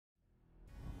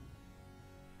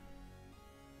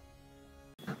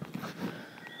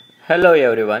Hello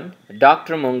everyone,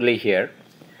 Dr. Mungli here.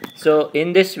 So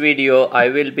in this video I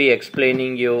will be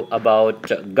explaining you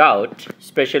about gout,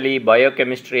 especially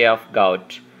biochemistry of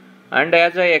gout. And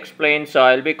as I explained, so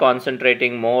I'll be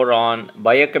concentrating more on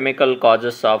biochemical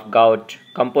causes of gout,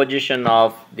 composition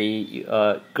of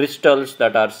the crystals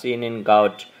that are seen in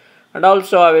gout, and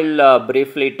also I will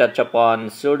briefly touch upon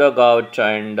pseudogout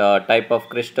and type of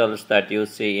crystals that you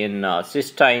see in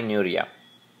Cystinuria.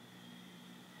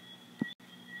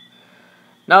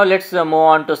 Now let's move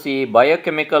on to see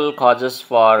biochemical causes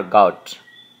for gout.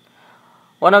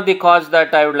 One of the causes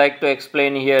that I would like to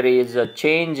explain here is a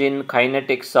change in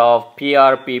kinetics of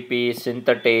PRPP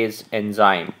synthetase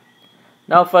enzyme.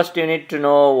 Now first you need to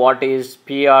know what is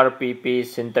PRPP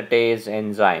synthetase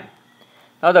enzyme.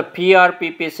 Now the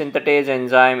PRPP synthetase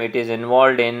enzyme, it is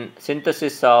involved in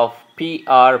synthesis of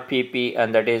PRPP,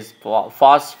 and that is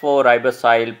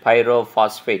phosphoribosyl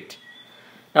pyrophosphate.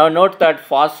 Now note that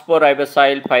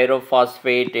phosphoribosyl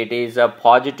pyrophosphate, it is a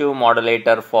positive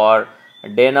modulator for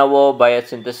de novo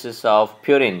biosynthesis of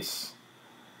purines.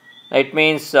 It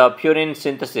means purine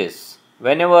synthesis.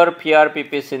 Whenever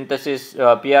PRPP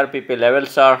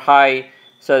levels are high,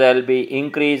 so there will be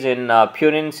increase in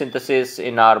purine synthesis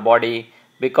in our body,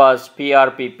 because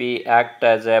PRPP act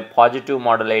as a positive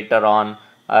modulator on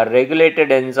a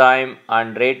regulated enzyme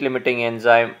and rate limiting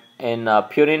enzyme in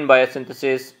purine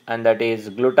biosynthesis, and that is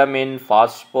glutamine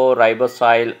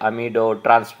phosphoribosyl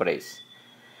amidotransferase.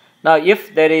 Now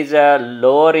if there is a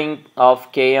lowering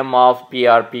of Km of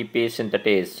PRPP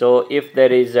synthetase, so if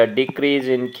there is a decrease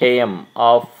in Km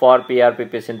for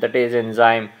PRPP synthetase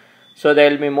enzyme, so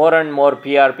there will be more and more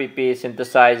PRPP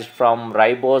synthesized from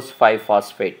ribose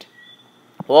 5-phosphate.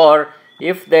 Or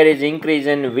if there is increase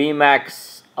in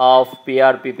Vmax of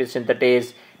PRPP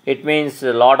synthetase, it means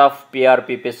a lot of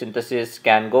PRPP synthesis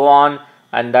can go on,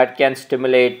 and that can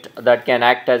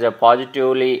act as a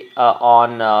positively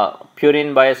on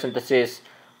purine biosynthesis.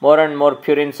 More and more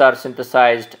purines are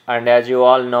synthesized, and as you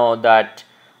all know that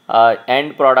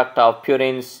end product of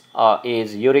purines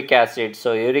is uric acid.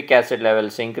 So uric acid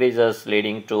levels increases,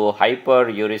 leading to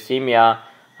hyperuricemia,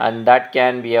 and that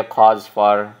can be a cause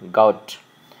for gout.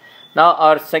 Now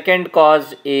our second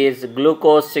cause is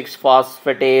glucose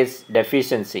 6-phosphatase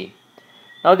deficiency.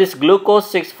 Now this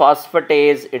glucose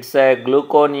 6-phosphatase, it's a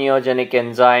gluconeogenic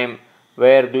enzyme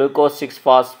where glucose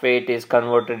 6-phosphate is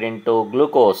converted into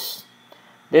glucose.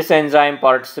 This enzyme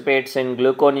participates in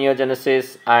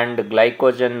gluconeogenesis and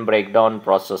glycogen breakdown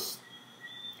process.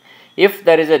 If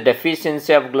there is a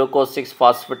deficiency of glucose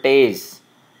 6-phosphatase,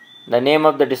 the name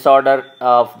of the disorder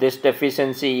of this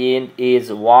deficiency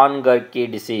is von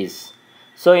Guericke disease.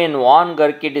 So in von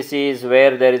Guericke disease,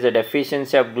 where there is a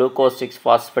deficiency of glucose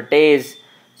 6-phosphatase,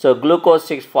 so glucose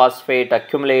 6-phosphate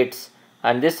accumulates,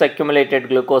 and this accumulated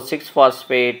glucose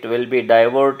 6-phosphate will be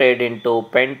diverted into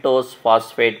pentose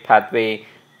phosphate pathway,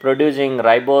 producing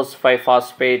ribose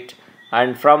 5-phosphate,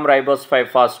 and from ribose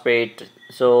 5-phosphate,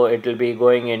 so it will be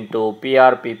going into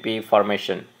PRPP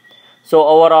formation. So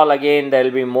overall again there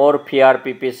will be more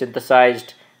PRPP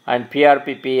synthesized, and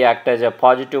PRPP act as a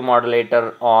positive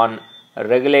modulator on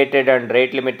regulated and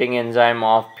rate limiting enzyme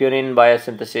of purine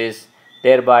biosynthesis.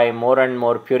 Thereby more and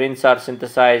more purines are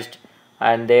synthesized,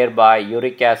 and thereby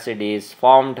uric acid is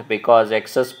formed, because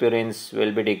excess purines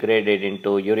will be degraded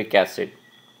into uric acid.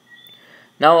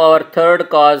 Now our third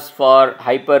cause for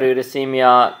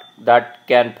hyperuricemia that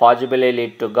can possibly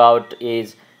lead to gout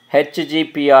is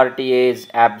HGPRTase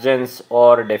absence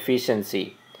or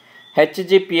deficiency.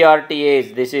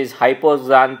 HGPRTase, this is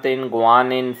hypoxanthine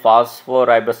guanine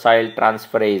phosphoribosyl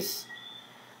transferase.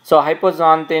 So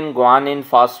hypoxanthine guanine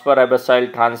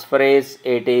phosphoribosyl transferase,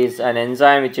 it is an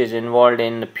enzyme which is involved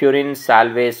in purine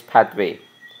salvage pathway.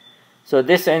 So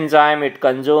this enzyme, it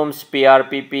consumes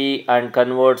PRPP and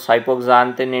converts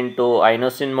hypoxanthine into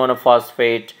inosine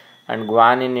monophosphate and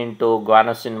guanine into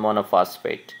guanosine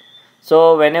monophosphate.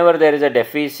 So whenever there is a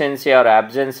deficiency or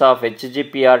absence of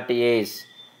HGPRTase,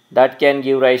 that can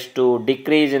give rise to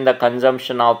decrease in the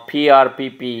consumption of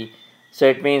PRPP. So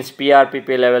it means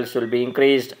PRPP levels will be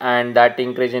increased, and that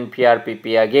increase in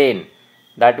PRPP again,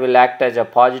 that will act as a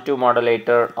positive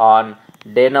modulator on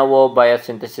de novo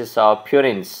biosynthesis of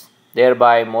purines.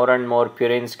 Thereby more and more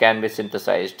purines can be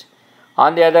synthesized.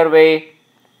 On the other way,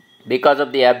 because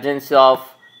of the absence of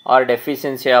or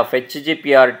deficiency of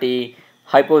HGPRT,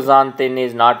 hypoxanthine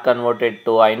is not converted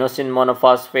to inosine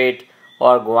monophosphate,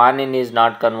 or guanine is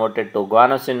not converted to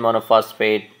guanosine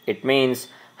monophosphate. It means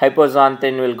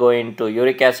hypoxanthine will go into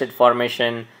uric acid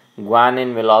formation,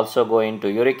 guanine will also go into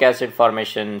uric acid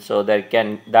formation, so that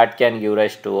can give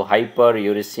rise to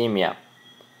hyperuricemia.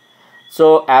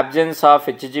 So absence of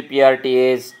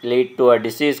HGPRTase lead to a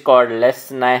disease called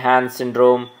Less-Nyhan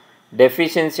syndrome.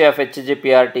 Deficiency of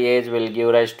HGPRTase will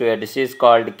give rise to a disease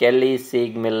called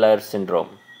Kelly-Siegmiller syndrome.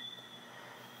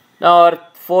 Now our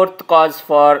fourth cause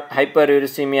for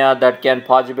hyperuricemia that can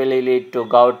possibly lead to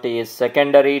gout is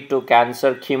secondary to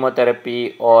cancer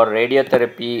chemotherapy or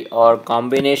radiotherapy or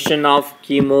combination of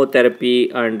chemotherapy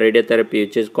and radiotherapy,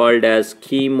 which is called as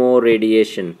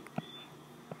chemoradiation.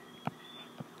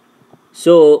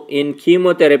 So in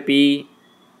chemotherapy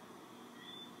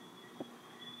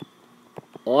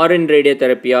or in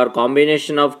radiotherapy or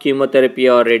combination of chemotherapy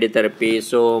or radiotherapy,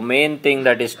 so main thing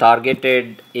that is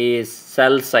targeted is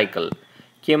cell cycle.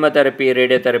 Chemotherapy,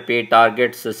 radiotherapy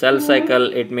targets the cell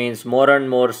cycle. It means more and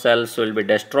more cells will be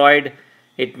destroyed.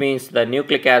 It means the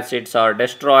nucleic acids are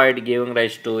destroyed, giving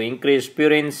rise to increased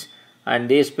purines, and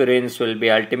these purines will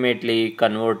be ultimately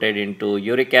converted into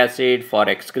uric acid for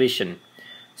excretion.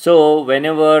 So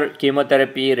whenever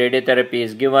chemotherapy, radiotherapy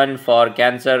is given for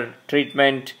cancer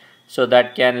treatment, so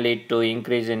that can lead to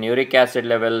increase in uric acid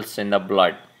levels in the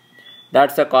blood.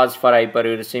 That's the cause for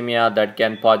hyperuricemia that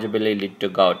can possibly lead to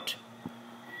gout.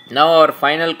 Now our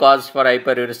final cause for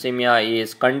hyperuricemia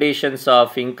is conditions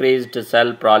of increased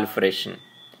cell proliferation.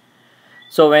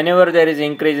 So whenever there is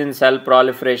increase in cell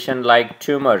proliferation like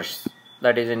tumors,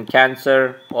 that is in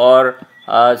cancer, or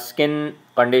skin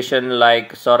condition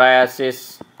like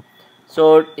psoriasis,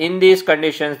 so in these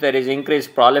conditions there is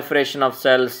increased proliferation of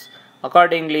cells.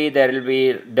 Accordingly, there will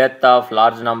be death of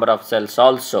large number of cells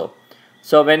also.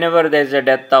 So whenever there is a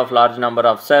death of large number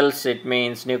of cells, it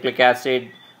means nucleic acid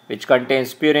which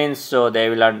contains purines, so they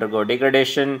will undergo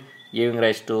degradation, giving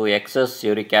rise to excess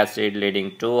uric acid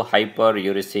leading to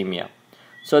hyperuricemia.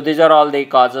 So these are all the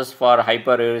causes for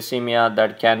hyperuricemia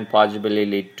that can possibly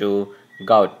lead to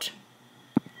gout.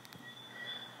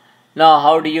 Now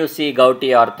how do you see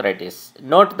gouty arthritis?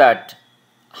 Note that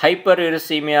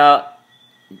hyperuricemia,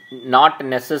 not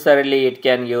necessarily it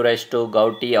can give rise to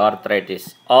gouty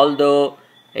arthritis. Although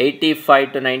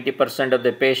 85 to 90% of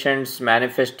the patients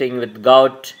manifesting with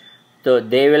gout, so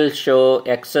they will show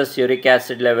excess uric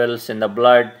acid levels in the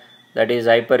blood, that is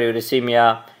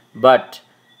hyperuricemia. But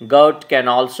gout can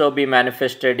also be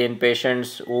manifested in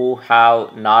patients who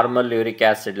have normal uric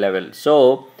acid level.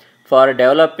 So for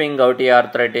developing gouty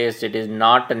arthritis, it is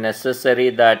not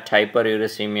necessary that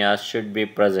hyperuricemia should be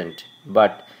present,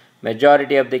 but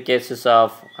majority of the cases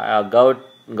of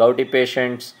gouty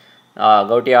patients,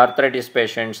 gouty arthritis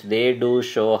patients, they do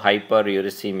show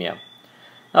hyperuricemia.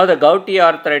 Now the gouty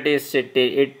arthritis,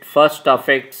 it first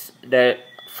affects the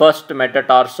first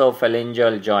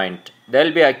metatarsophalangeal joint. There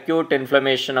will be acute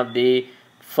inflammation of the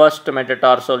first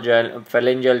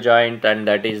metatarsophalangeal joint, and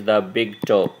that is the big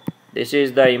toe. This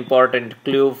is the important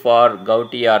clue for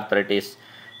gouty arthritis.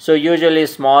 So usually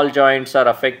small joints are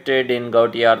affected in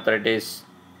gouty arthritis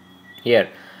here.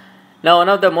 Now one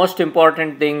of the most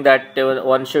important thing that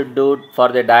one should do for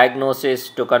the diagnosis,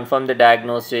 to confirm the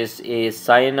diagnosis, is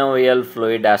synovial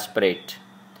fluid aspirate.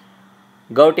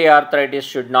 Gouty arthritis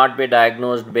should not be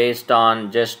diagnosed based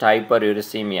on just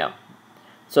hyperuricemia.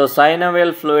 So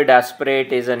synovial fluid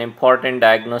aspirate is an important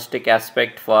diagnostic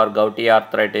aspect for gouty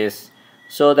arthritis.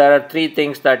 So there are three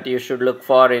things that you should look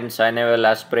for in synovial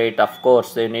aspirate. Of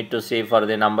course, you need to see for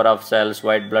the number of cells,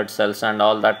 white blood cells and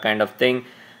all that kind of thing.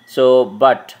 So,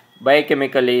 but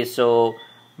biochemically, so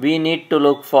we need to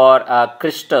look for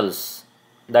crystals,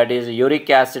 that is uric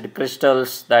acid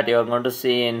crystals that you are going to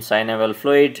see in synovial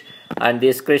fluid, and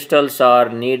these crystals are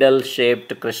needle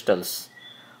shaped crystals.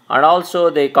 And also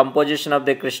the composition of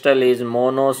the crystal is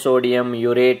monosodium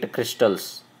urate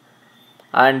crystals.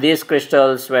 And these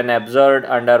crystals, when observed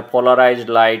under polarized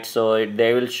light, so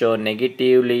they will show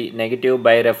negative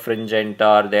birefringent,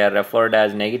 or they are referred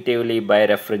as negatively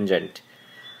birefringent.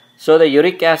 So the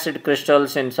uric acid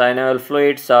crystals in synovial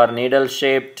fluids are needle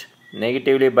shaped,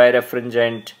 negatively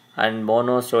birefringent, and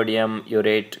monosodium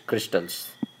urate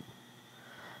crystals.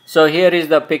 So here is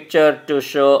the picture to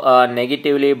show a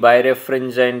negatively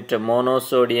birefringent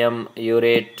monosodium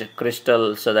urate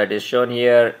crystal. So that is shown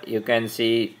here. You can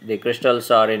see the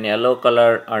crystals are in yellow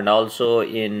color and also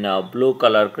in blue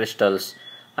color crystals,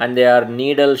 and they are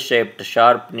needle shaped,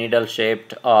 sharp needle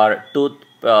shaped, or tooth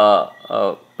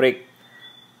prick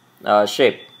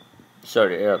shape.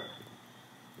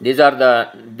 These are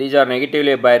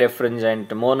negatively birefringent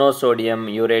monosodium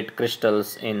urate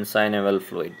crystals in synovial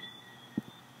fluid.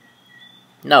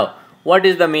 Now, what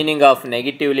is the meaning of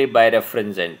negatively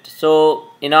birefringent? So,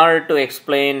 in order to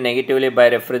explain negatively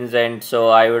birefringent, so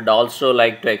I would also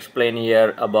like to explain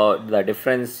here about the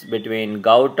difference between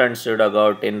gout and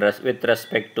pseudogout with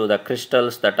respect to the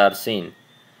crystals that are seen.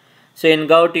 So in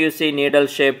gout you see needle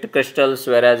shaped crystals,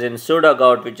 whereas in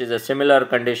pseudogout, which is a similar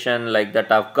condition like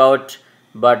that of gout,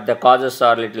 but the causes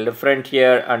are little different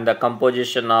here and the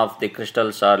composition of the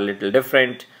crystals are little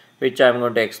different, which I am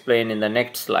going to explain in the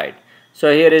next slide.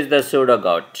 So here is the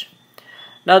pseudogout.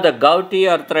 Now the gouty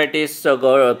arthritis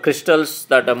crystals,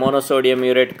 that are monosodium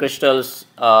urate crystals,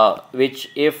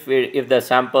 which if the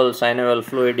sample synovial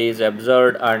fluid is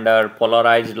observed under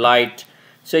polarized light,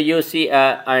 so you see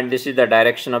and this is the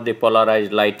direction of the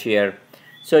polarized light here.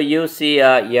 So you see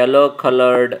a yellow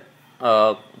colored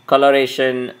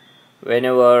coloration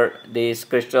whenever these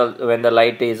crystals, when the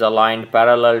light is aligned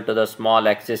parallel to the small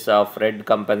axis of red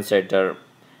compensator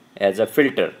as a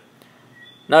filter.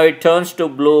 Now it turns to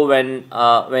blue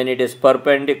when it is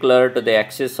perpendicular to the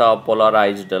axis of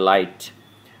polarized light.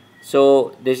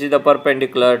 So this is the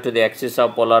perpendicular to the axis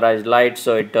of polarized light,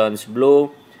 so it turns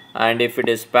blue, and if it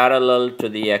is parallel to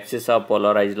the axis of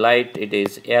polarized light, it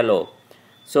is yellow.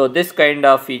 So this kind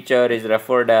of feature is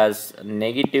referred as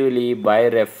negatively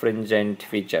birefringent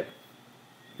feature.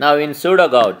 Now in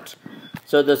pseudogout,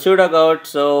 so the pseudogout,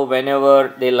 so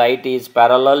whenever the light is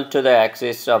parallel to the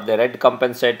axis of the red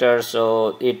compensator,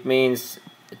 so it means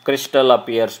crystal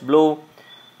appears blue,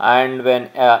 and when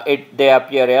they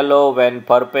appear yellow when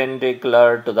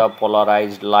perpendicular to the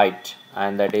polarized light,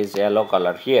 and that is yellow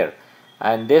color here.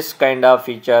 And this kind of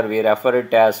feature we refer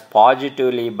it as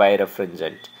positively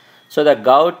birefringent. So the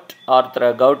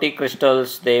gouty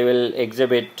crystals, they will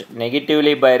exhibit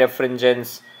negatively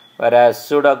birefringence, whereas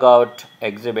pseudogout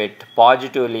exhibit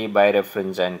positively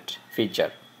birefringent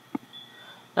feature.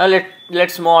 Now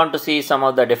let's move on to see some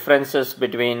of the differences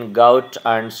between gout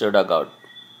and pseudogout.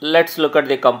 Let's look at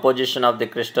the composition of the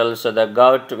crystal. So the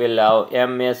gout will have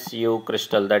MSU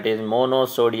crystal, that is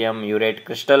monosodium urate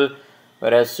crystal,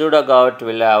 whereas pseudogout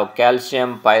will have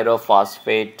calcium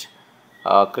pyrophosphate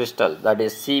crystal, that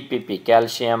is CPP,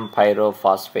 calcium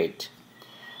pyrophosphate.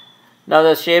 Now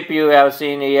the shape you have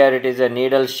seen here, it is a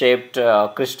needle shaped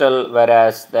crystal,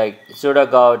 whereas the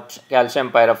pseudogout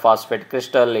calcium pyrophosphate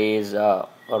crystal is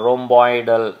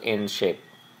rhomboidal in shape.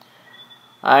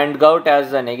 And gout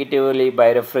has a negatively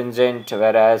birefringent,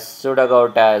 whereas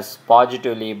pseudogout has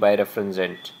positively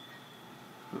birefringent.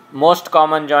 Most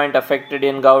common joint affected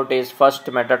in gout is first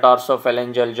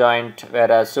metatarsophalangeal joint,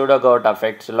 whereas pseudogout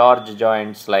affects large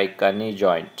joints like a knee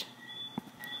joint.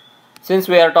 Since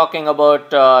we are talking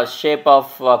about shape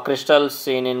of crystals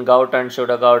seen in gout and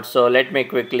pseudogout, so let me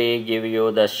quickly give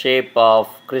you the shape of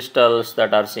crystals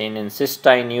that are seen in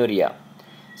cystinuria.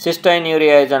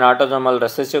 Cystinuria is an autosomal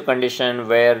recessive condition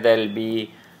where there will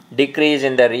be decrease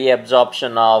in the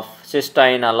reabsorption of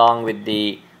cysteine along with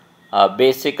the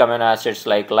basic amino acids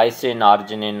like lysine,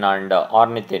 arginine and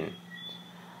ornithine.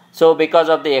 So because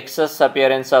of the excess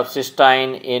appearance of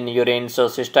cysteine in urine, so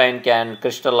cysteine can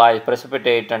crystallize,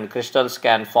 precipitate, and crystals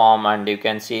can form, and you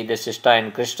can see the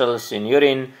cysteine crystals in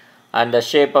urine, and the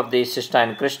shape of these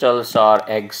cysteine crystals are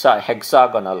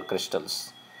hexagonal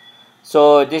crystals.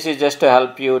 So this is just to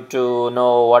help you to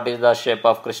know what is the shape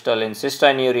of crystal in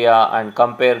cystinuria and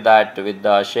compare that with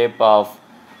the shape of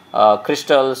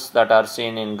crystals that are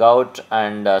seen in gout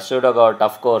and pseudogout.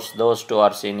 Of course, those two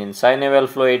are seen in synovial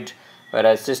fluid,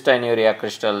 whereas cystinuria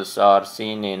crystals are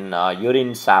seen in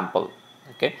urine sample.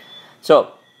 Okay,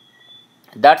 so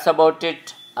that's about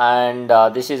it, and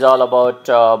this is all about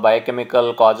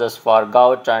biochemical causes for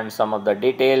gout and some of the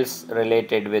details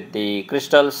related with the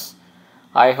crystals.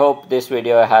 I hope this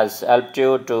video has helped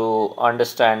you to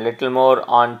understand little more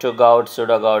onto gout,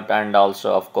 pseudogout, and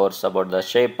also of course about the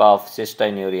shape of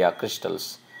cystinuria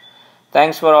crystals.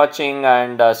 Thanks for watching,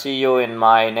 and see you in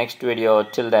my next video.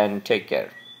 Till then, take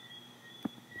care.